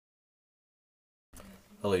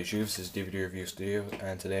Hello YouTube, this is DVD Review Studio,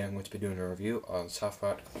 and today I'm going to be doing a review on South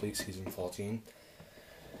Park Complete Season 14.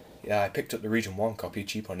 Yeah, I picked up the Region 1 copy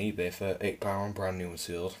cheap on eBay for £8, brand new and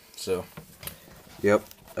sealed. So, yep,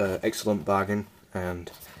 excellent bargain,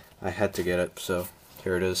 and I had to get it, so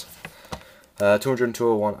here it is.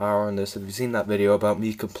 201 hour on this. Have you seen that video about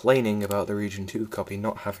me complaining about the Region 2 copy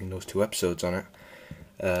not having those 2 episodes on it?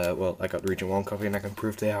 Well, I got the Region 1 copy and I can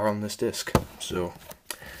prove they are on this disc, so...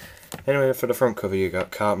 Anyway, for the front cover you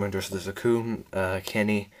got Cartman dressed as a coon,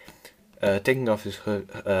 Kenny taking off his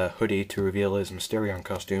hoodie to reveal his Mysterion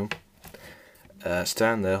costume,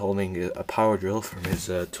 Stan there holding a power drill from his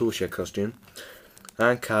toolshed costume,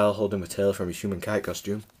 and Kyle holding a tail from his human kite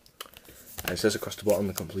costume. And it says across the bottom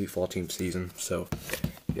the complete 14th season, so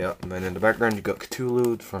yeah. And then in the background you got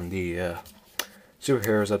Cthulhu from the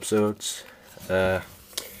Superheroes episodes,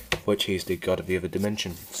 which he's the god of the other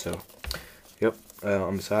dimension, so yep.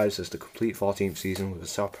 On the side it says the complete 14th season with the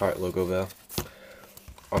South Park logo there.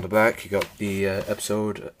 On the back you got the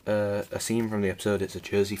episode, a scene from the episode. It's a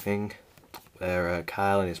Jersey thing, where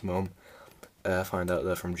Kyle and his mum find out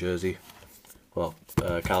they're from Jersey. Well,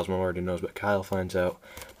 Kyle's mum already knows, but Kyle finds out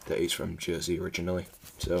that he's from Jersey originally.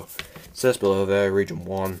 So it says below there, Region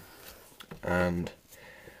 1, and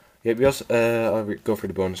yeah, we also, I'll go through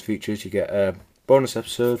the bonus features. You get a bonus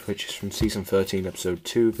episode, which is from Season 13, Episode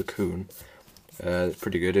 2, The Coon. It's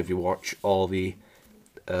pretty good if you watch all the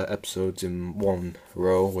episodes in one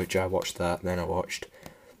row, which I watched that, then I watched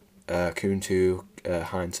Coon 2,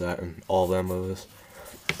 Hindsight, and all them others.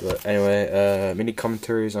 But anyway, mini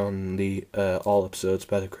commentaries on the all episodes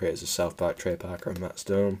by the creators of South Park, Trey Parker and Matt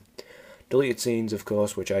Stone. Deleted scenes, of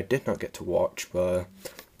course, which I did not get to watch, but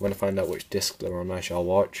when I find out which disc they're on, I shall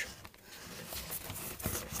watch.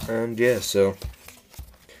 And yeah, so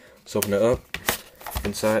let's open it up.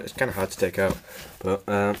 Inside, it's kind of hard to take out, but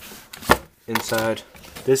inside,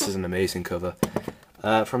 this is an amazing cover.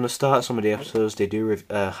 From the start, some of the episodes, they do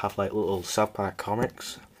have like little South Park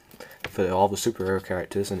comics for all the superhero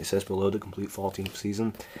characters, and it says below the complete 14th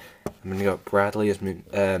season. And then you got Bradley as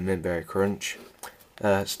Mintberry Crunch,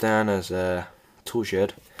 Stan as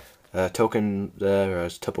Toolshed, Token there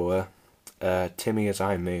as Tupperware, Timmy as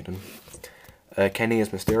Iron Maiden, Kenny as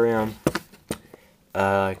Mysterion,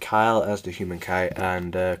 Kyle as the human kite,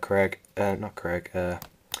 and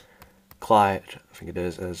Clyde, I think it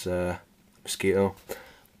is, as Mosquito.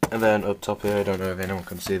 And then up top here, I don't know if anyone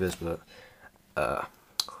can see this, but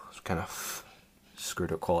it's kind of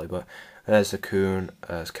screwed up quality, but there's the Coon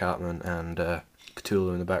as Cartman, and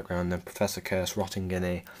Cthulhu in the background, then Professor Chaos rotting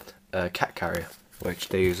in a cat carrier, which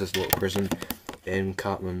they use as a little prison in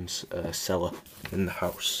Cartman's cellar in the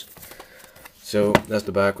house. So that's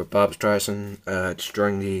the back with Bob Streisand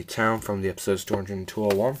destroying the town from the episodes 200 and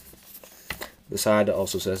 201. The side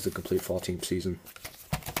also says the complete 14th season.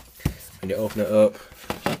 When you open it up,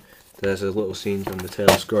 there's a little scene from the Tale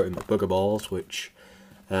of Scrotum Bugger Balls, which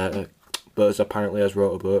Buzz apparently has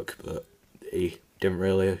wrote a book, but he didn't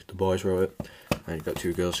really, the boys wrote it. And you've got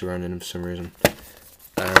 2 girls surrounding him for some reason.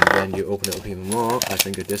 And then you open it up even more, I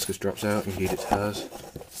think a disc just drops out, indeed it has.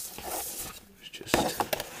 It's just...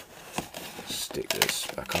 stick this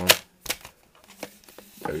back on.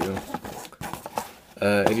 There we go.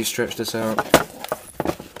 If you stretch this out,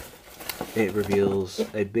 it reveals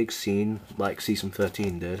a big scene, like Season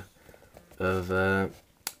 13 did, of the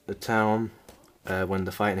town when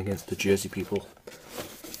they're fighting against the Jersey people.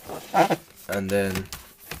 And then,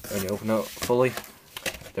 when you open it up fully,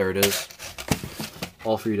 there it is.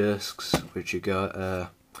 All 3 discs, which you got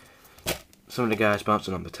some of the guys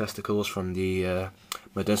bouncing on the testicles from the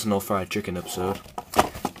medicinal fried chicken episode.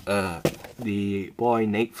 The boy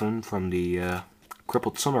Nathan from the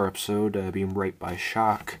crippled summer episode being raped by a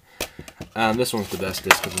shark. And this one's the best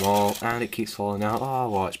disc of them all, and it keeps falling out. Oh,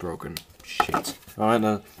 well, it's broken. Shit. Alright,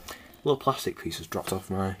 the little plastic piece has dropped off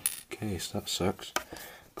my case. That sucks.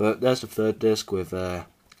 But there's the 3rd disc with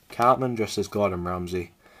Cartman dressed as Gordon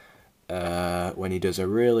Ramsay when he does a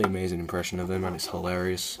really amazing impression of him, and it's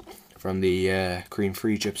hilarious, from the Cream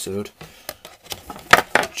Frige episode.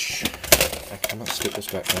 I cannot stick this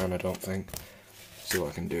back down, I don't think. See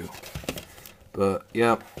what I can do. But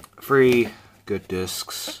yeah, 3 good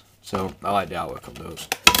discs. So I like the artwork on those.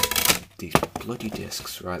 These bloody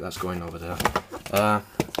discs. Right, that's going over there.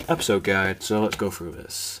 Episode guide. So let's go through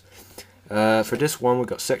this. For disc 1, we've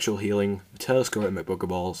got Sexual Healing, Tale of Scrotum Bugger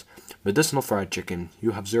Balls, Medicinal Fried Chicken,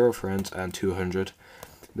 You Have 0 Friends, and 200.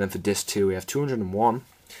 Then for disc 2, we have 201.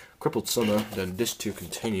 Crippled Summer. Then disc 2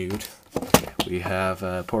 continued. We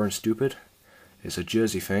have Poor and Stupid. It's a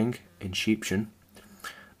Jersey thing in Sheepshan.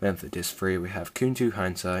 Then for disc 3 we have Coon 2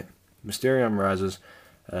 Hindsight, Mysterion Rises,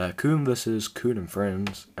 Coon vs. Coon and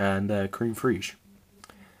Friends, and Cream Frige.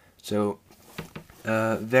 So,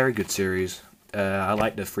 very good series. I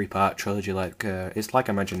like the 3-part trilogy. It's like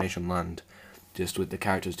Imagination Land, just with the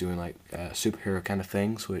characters doing like superhero kind of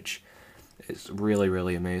things, which is really,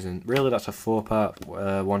 really amazing. Really, that's a 4-part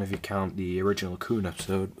one if you count the original Coon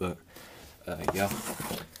episode, but yeah.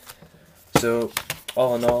 So,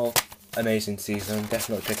 all in all, amazing season.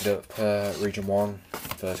 Definitely pick it up, Region 1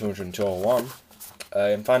 for 201. You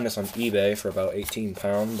can find this on eBay for about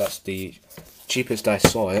 £18. That's the cheapest I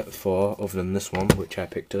saw it for, other than this one, which I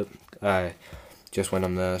picked up. I just went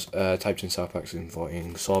on there, typed in South Park Season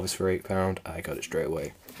 14, saw this for £8, I got it straight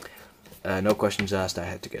away. No questions asked, I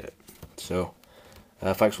had to get it. So,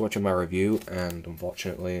 thanks for watching my review, and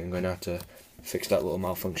unfortunately I'm going to have to fix that little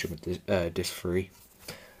malfunction with disc 3.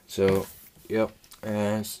 So, yep,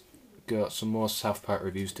 and got some more South Park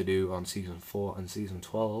reviews to do on Season 4 and Season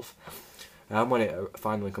 12. And when it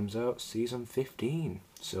finally comes out, Season 15.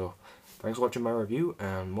 So, thanks for watching my review,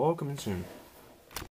 and more coming soon.